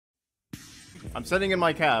I'm sitting in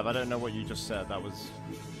my cab. I don't know what you just said. That was...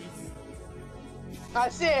 I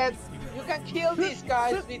said you can kill these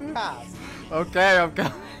guys with cats. Okay, I'm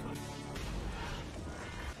going.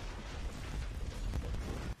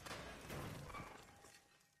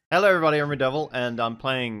 Hello everybody, I'm RuudDevil, and I'm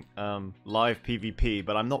playing live PvP,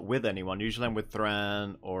 but I'm not with anyone. Usually I'm with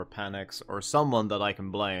Thran or Panix or someone that I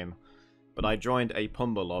can blame. But I joined a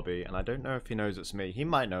Pumba lobby, and I don't know if he knows it's me. He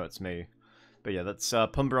might know it's me. But yeah, that's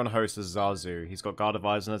Pumba on host as Zazu. He's got God of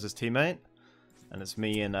Eisen as his teammate. And it's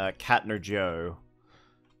me and Katner Joe.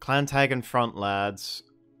 Clan tag in front, lads.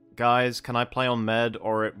 Guys, can I play on med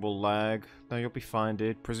or it will lag? No, you'll be fine,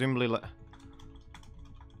 dude. Presumably...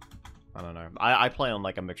 I don't know. I play on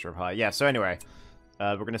like a mixture of high. Yeah, so anyway.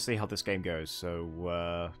 We're gonna see how this game goes.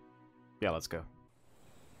 So, yeah, let's go.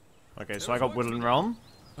 Okay, so I got Woodland Realm.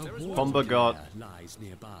 Pumba got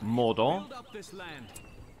Mordor.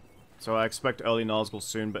 So I expect early Nazgul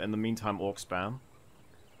soon, but in the meantime, Orc spam.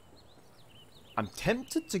 I'm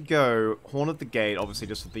tempted to go Horn of the Gate, obviously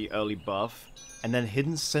just with the early buff, and then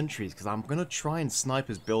Hidden Sentries, because I'm gonna try and snipe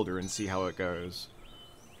his builder and see how it goes.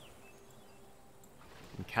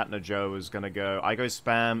 And Katner Joe is gonna go. I go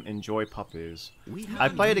spam, enjoy puppies. I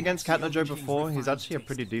played against Katner Joe before. He's actually a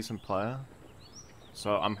pretty decent player,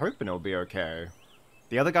 so I'm hoping it'll be okay.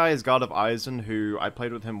 The other guy is God of Eisen, who I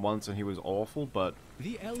played with him once and he was awful, but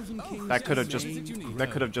that could have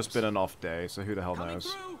just been an off day. So who the hell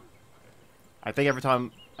knows? I think every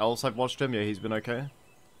time else I've watched him, yeah, he's been okay.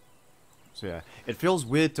 So yeah, it feels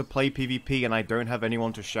weird to play PvP and I don't have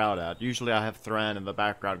anyone to shout at. Usually I have Thran in the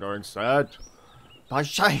background going, "Sad, by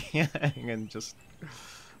shining," and just,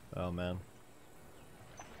 oh man.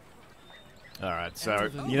 Alright, so,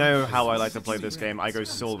 you know how I like to play this game. I go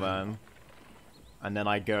Sylvan, and then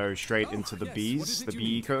I go straight into the bees, the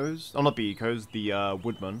bee ecos. Oh, not bee ecos, the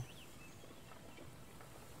woodman.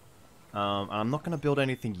 I'm not going to build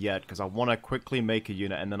anything yet, because I want to quickly make a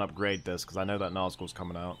unit and then upgrade this, because I know that Nazgul's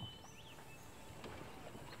coming out.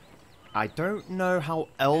 I don't know how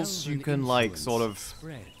else you can, like, sort of...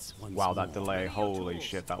 Wow, that delay. Holy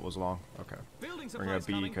shit, that was long. Okay. Bring a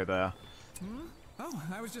bee eco there. Oh,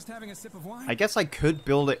 I was just having a sip of wine. I guess I could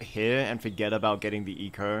build it here and forget about getting the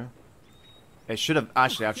eco. It should have...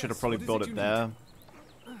 Actually, I should have probably built it there.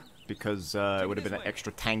 Because it would have been an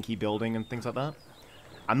extra tanky building and things like that.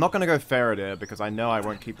 I'm not going to go Faraday because I know I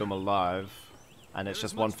won't keep them alive. And it's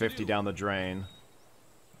just 150 down the drain.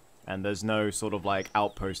 And there's no sort of like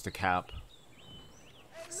outpost to cap.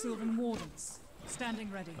 Sylvan Wardens,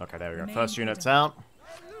 standing ready. Okay, there we go. First unit's out.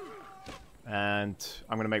 And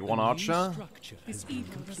I'm going to make one archer. This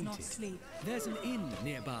evil does not sleep. There's an inn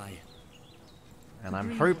nearby. And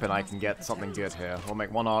I'm hoping I can get something good here. We'll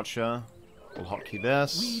make one archer. We'll hotkey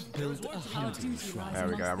this. There we go.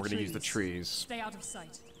 And we're going to use the trees. Stay out of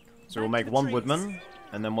sight. So we'll make one woodman.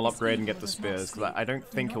 And then we'll upgrade and get the spears. Because I don't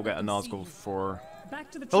think he'll get a Nazgul for...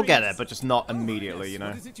 He'll get it, but just not immediately, you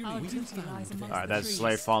know. Alright, there's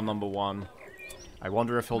slave farm number 1. I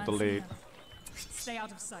wonder if he'll delete. Stay out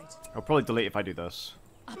of sight. He'll probably delete if I do this.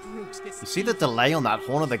 You see the delay on that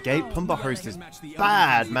Horn of the Gate? Pumba host is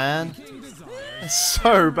bad, man. It's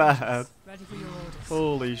so bad.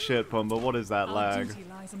 Holy shit, Pumba, what is that lag?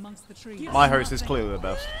 My host is clearly the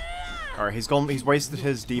best. Alright, he's wasted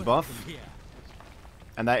his debuff.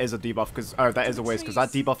 And that is a debuff, because... Oh, that is a waste, because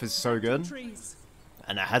that debuff is so good.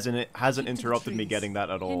 And it hasn't interrupted me getting that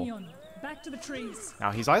at all. Back to the trees.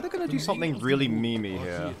 Now, he's either going to do something really memey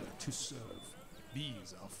here.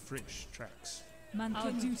 These are French tracks.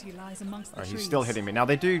 Our duty lies amongst the trees. He's still hitting me. Now,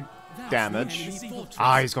 they do damage.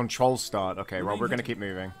 Ah, he's gone troll start. Okay, well, we're going to keep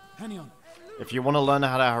moving. If you want to learn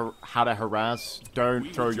how to harass,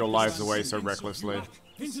 don't throw your lives away so recklessly.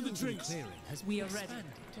 We are ready.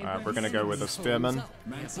 Alright, we're going to go with a spearman.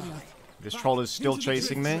 This troll is still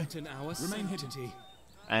chasing me.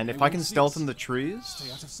 And if I can stealth in the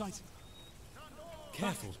trees...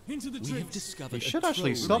 Careful. He should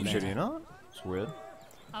actually stop, should he not? It's weird.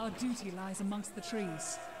 Our duty lies amongst the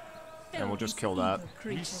trees. And we'll just kill that.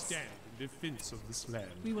 We stand in defense of this land.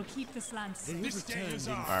 We will keep this land safe. This day is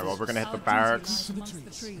ours. Alright, well, we're going to hit the barracks.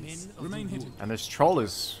 And this troll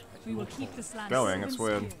is going, it's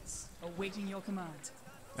weird. Awaiting your command.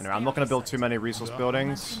 Anyway, I'm not going to build too many resource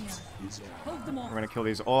buildings. We're going to kill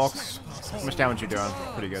these orcs. How much damage are you doing?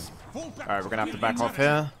 Pretty good. Alright, we're going to have to back off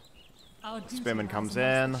here. Spearman comes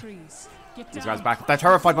in. These guys back. They're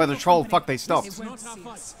terrified by the troll. Fuck, they stopped. Do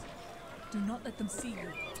not let them see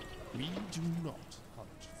you. We do not hunt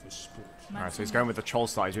for sport. Alright, so he's going with the troll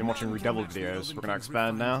side. He's been watching RuudDevil videos. We're going to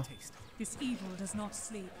expand now. This evil does not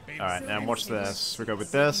sleep. Alright, and watch this. We go with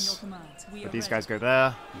Serving this. your commands. We But are these ready. guys go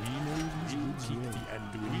there.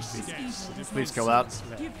 This evil does Please not kill sleep.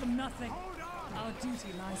 that. Give them nothing. Our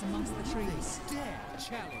duty lies amongst the trees.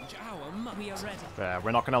 Challenge our might. We are ready. There,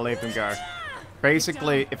 we're not gonna leave them go.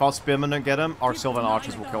 Basically, if our spearmen don't get him, our Sylvan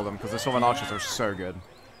Archers will kill them, because the Sylvan Archers are so good.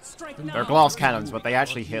 Strike now. They're glass cannons, but they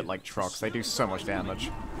actually hit like trucks. They do so much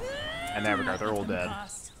damage. And there we go, they're all dead.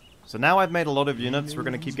 Past. So now I've made a lot of units, we're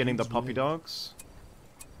gonna keep getting the puppy dogs.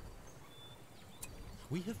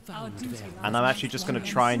 We have Our found duty their lies And I'm actually amongst just gonna the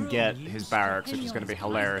try and trees. get his barracks, which is gonna be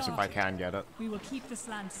hilarious if I can get it. We will keep this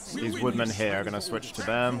land safe. These woodmen here are gonna switch to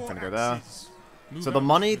them, gonna go there. So the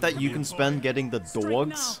money that you can spend getting the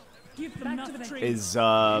dogs Give them nothing. is,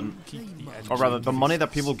 or rather, the money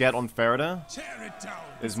that people get on Ferida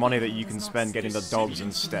is money that you can spend getting the dogs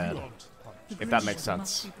instead. If that makes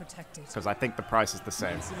sense. Because I think the price is the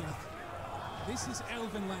same. This is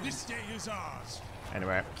Elven land. This day is ours.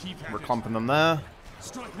 Anyway, we're clumping them there.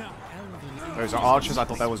 Strike now. Those are archers, I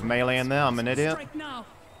thought there was melee in there, I'm an idiot. Strike now.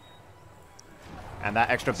 And that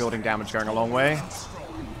extra building damage going a long way.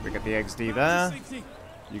 We get the XD there.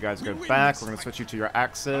 You guys go back, we're gonna switch you to your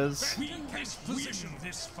axes.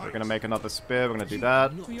 We're gonna make another spear, we're gonna do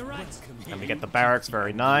that. To your right. And we get the barracks,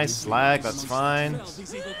 very nice. Slag, that's fine.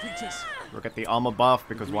 These evil creatures. We'll get the armor buff,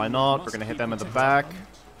 because why not? We're gonna hit them in the back.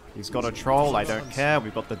 He's got a troll, I don't care.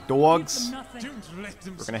 We've got the dogs. Nothing.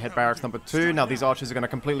 We're gonna hit barracks number 2. Now these archers are gonna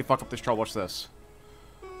completely fuck up this troll, watch this.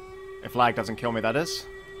 If lag doesn't kill me, that is.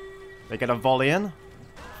 They get a volley in.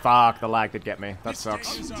 Fuck, the lag did get me. That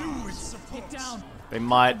sucks. Get down. They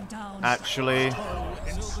might actually... Oh,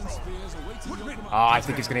 I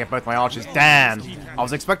think he's gonna get both my archers. Damn! I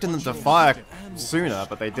was expecting them to fire sooner,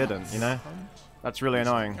 but they didn't, you know? That's really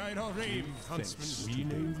annoying.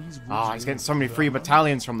 Ah, he's getting so many free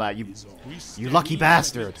battalions from that, you lucky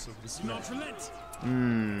bastard.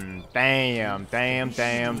 Damn.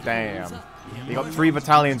 He got 3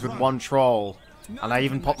 battalions with 1 troll. And I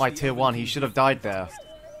even popped my tier 1, he should have died there.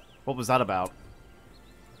 What was that about?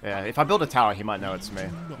 Yeah, if I build a tower, he might know it's me.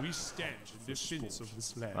 We stand in defense of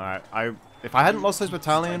this land. Alright, if I hadn't lost those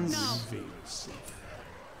battalions,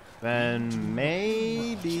 then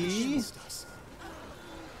maybe...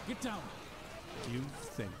 Get down. Give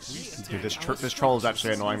thanks. Dude, this troll is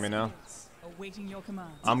actually annoying me now. Awaiting your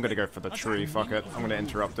commands. I'm gonna go for the tree, fuck it. I'm gonna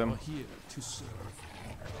interrupt him. Here to serve.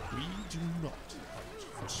 We do not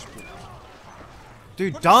for sport.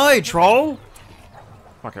 Dude, die, troll!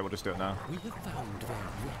 Okay, we'll just do it now. We have found their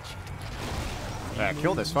wretched. Yeah,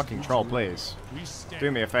 kill this fucking troll, please. We stand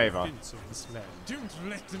Do me a in favor. defense of this land. Don't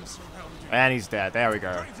let them surround you. And he's dead, there we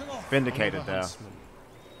go. Vindicated there.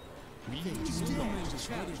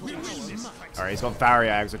 Alright, he's got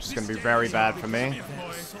Variags, which is gonna be very bad for me.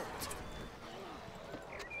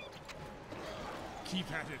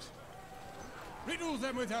 Keep at it. Riddle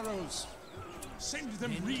them with arrows. Send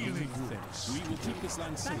them reeling. We will keep this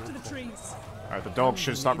land safe. Back to the trees. Alright, the dogs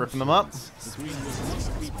should start ripping them up.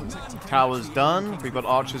 Tower's done. We've got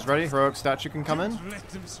archers ready. Heroic statue can come in. Let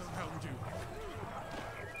them surround you.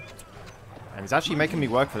 And he's actually making me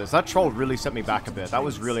work for this. That troll really set me back a bit. That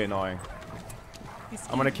was really annoying.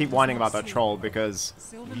 I'm gonna keep whining about that troll because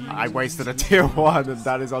I wasted a tier 1 and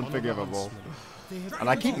that is unforgivable. And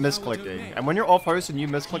I keep misclicking. And when you're off host and you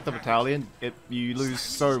misclick the battalion, you lose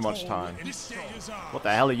so much time. What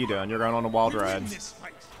the hell are you doing? You're going on a wild ride.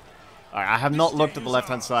 Alright, I have not looked at the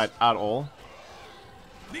left-hand side at all.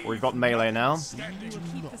 We've got melee now.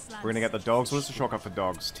 We're gonna get the dogs. What is the shortcut for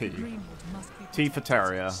dogs? T. T for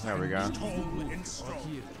terrier. There we go.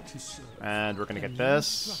 And we're gonna get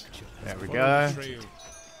this. There we go.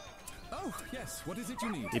 Oh, yes. What is it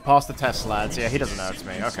you need? He passed the test, lads. Yeah, he doesn't know it's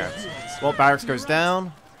me. Okay. Well, barracks goes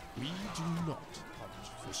down. We do not hunt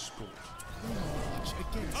for sport.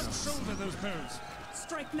 Unshoulder those bows.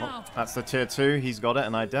 Strike now. That's the tier 2. He's got it,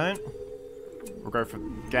 and I don't. We'll go for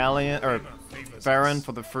Galleon or Farron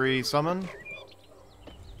for the free summon.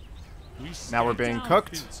 Now we're being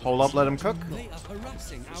cooked. Hold up, let him cook. They are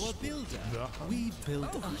harassing our builder. We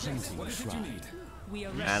built a hunting shrine. We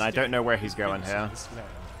are And I don't know where he's going here. This land.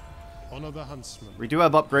 Honor the huntsman. We do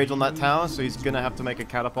have upgrades on that tower, so he's gonna have to make a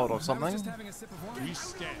catapult or something. Just having a sip of wine. We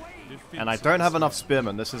stand in defense And I don't have enough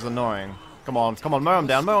spearmen. This is annoying. Come on, mow him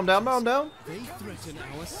down, mow him down, mow him down. They threaten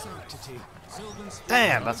our sanctity.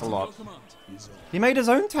 Damn, that's a lot. He made his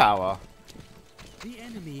own tower. The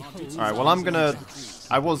enemy holds Alright, well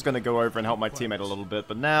I was gonna go over and help my teammate a little bit,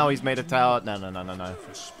 but now he's made a tower. No.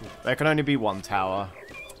 There can only be one tower.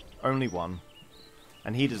 Only one.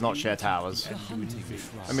 And he does not share towers.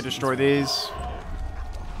 Let me destroy these.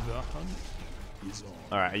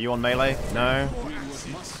 Alright, are you on melee? No.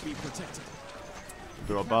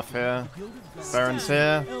 Do a buff here. Baron's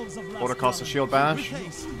here. Autocast a shield bash.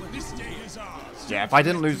 Yeah, if I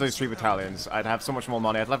didn't lose those 3 battalions, I'd have so much more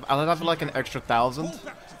money. I'd have like an extra 1,000.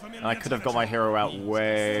 And I could have got my hero out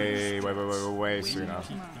way sooner.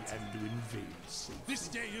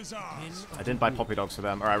 I didn't buy poppy dogs for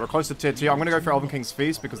them. Alright, we're close to tier 2. I'm going to go for Elven King's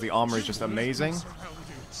Feast because the armor is just amazing.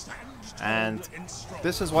 And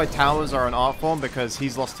this is why towers are an art form, because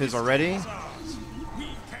he's lost his already.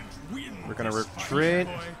 We're going to retreat.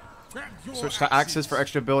 Switch to axes for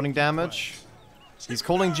extra building damage. He's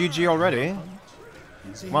calling GG already.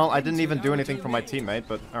 Well, I didn't even do anything for my teammate,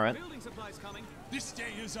 but alright.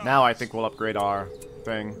 Now I think we'll upgrade our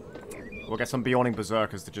thing. We'll get some Beyonding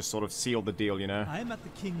Berserkers to just sort of seal the deal, you know. I am at the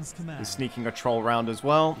king's command. He's sneaking a troll round as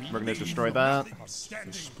well. We're going to destroy that.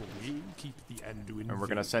 And we're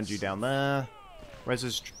going to send you down there. Where's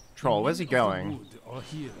his troll? Where's he going?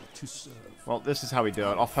 Well, this is how we do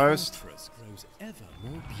it. Off host.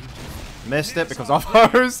 Missed it because off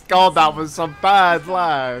host. God, that was some bad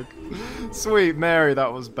lag. Sweet Mary,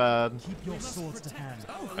 that was bad.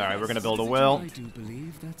 Alright, we're going to build a will.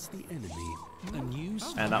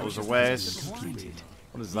 And that was a waste.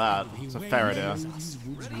 What is that? It's a Faraday.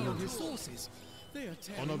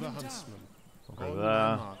 Go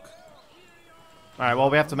there. Alright, well,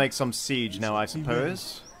 we have to make some siege now, I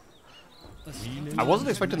suppose. I wasn't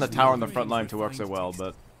expecting the tower on the front line to work so well,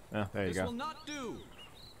 but yeah, there you go.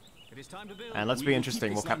 And let's be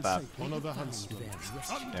interesting, we'll cap that.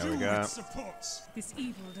 There we go. This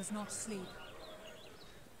evil does not sleep.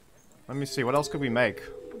 Let me see, what else could we make?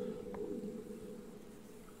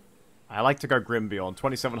 I like to go Grim Beyond,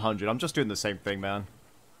 2700. I'm just doing the same thing, man.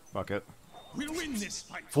 Fuck it.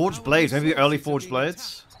 Forged Blades, maybe early Forged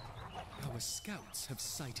Blades? Our scouts have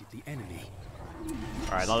sighted the enemy.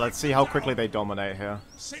 Alright, now let's see how quickly they dominate here.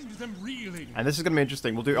 And this is going to be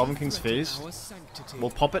interesting. We'll do Elven King's Feast. We'll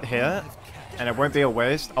pop it here, and it won't be a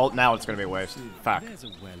waste. Oh, now it's going to be a waste. Fuck.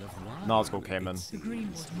 Nazgul came in.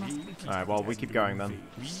 Alright, well, we keep going then.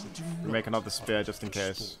 We make another spear just in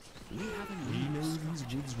case.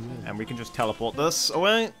 And we can just teleport this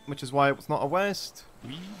away, which is why it's not a waste.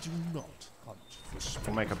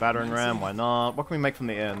 We'll make a battering ram, why not? What can we make from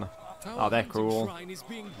the inn? Oh, they're cool.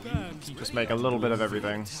 Just make a little bit of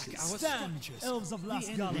everything.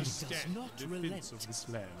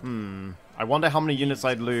 I wonder how many units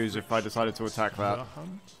I'd lose if I decided to attack that.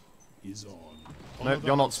 Nope,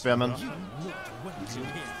 you're not spearmen.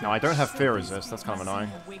 No, I don't have fear resist, that's kind of annoying.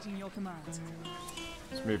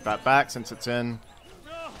 Let's move that back since it's in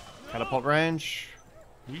catapult range.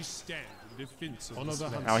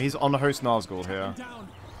 Now he's on the host Nazgul here.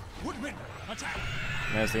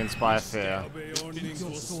 There's the Inspire Fear.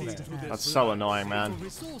 That's so annoying, man.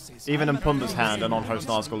 Even in Pumba's hand, an on-host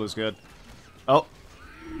Nazgul is good. Oh.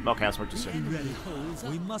 Okay, I spoke too soon.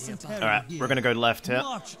 Alright, we're gonna go left here.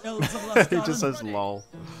 He just says lol.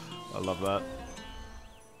 I love that.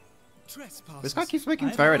 This guy keeps making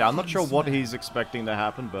Faraday. I'm not sure what he's expecting to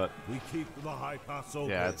happen, but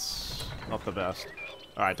yeah, it's not the best.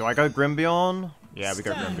 Alright, do I go Grimbion? Yeah, we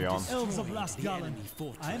go Grimbion.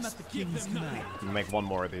 I am at the king's command. Make one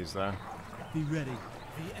more of these though. Be ready.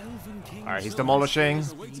 Alright, he's demolishing.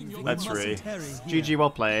 Let's re. GG, well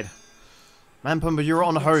played. Man, Pumba, you're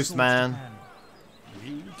on host, man.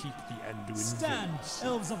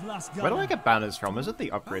 Where do I get banners from? Is it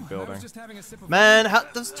the upgrade building? Man,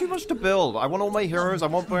 there's too much to build. I want all my heroes. I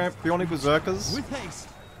want Bionic Berserkers.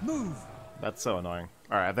 That's so annoying.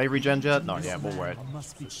 Alright, have they regen yet? Not yet, we'll wait.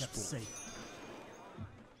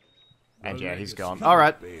 And yeah, he's gone.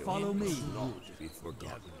 Alright. Follow me.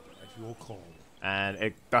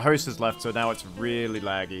 And the host is left, so now it's really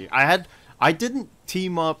laggy. I didn't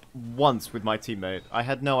team up once with my teammate. I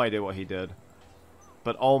had no idea what he did.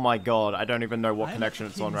 But oh my god, I don't even know what connection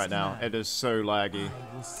it's on right now. It is so laggy.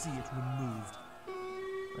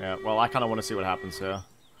 Yeah, well, I kind of want to see what happens here.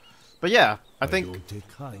 But yeah, I think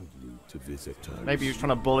maybe he was trying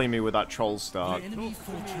to bully me with that troll start.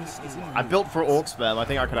 I built for Orc Spam. I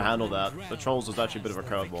think I could have handled that. The trolls was actually a bit of a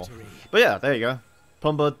curveball. But yeah, there you go.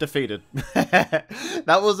 Pumba defeated.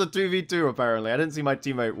 That was a 2v2 apparently. I didn't see my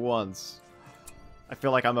teammate once. I feel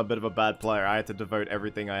like I'm a bit of a bad player. I had to devote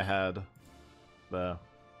everything I had there.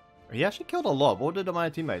 He actually killed a lot. What did my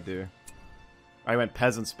teammate do? I went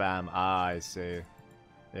peasant spam. Ah, I see.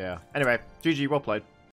 Yeah. Anyway, GG, well played.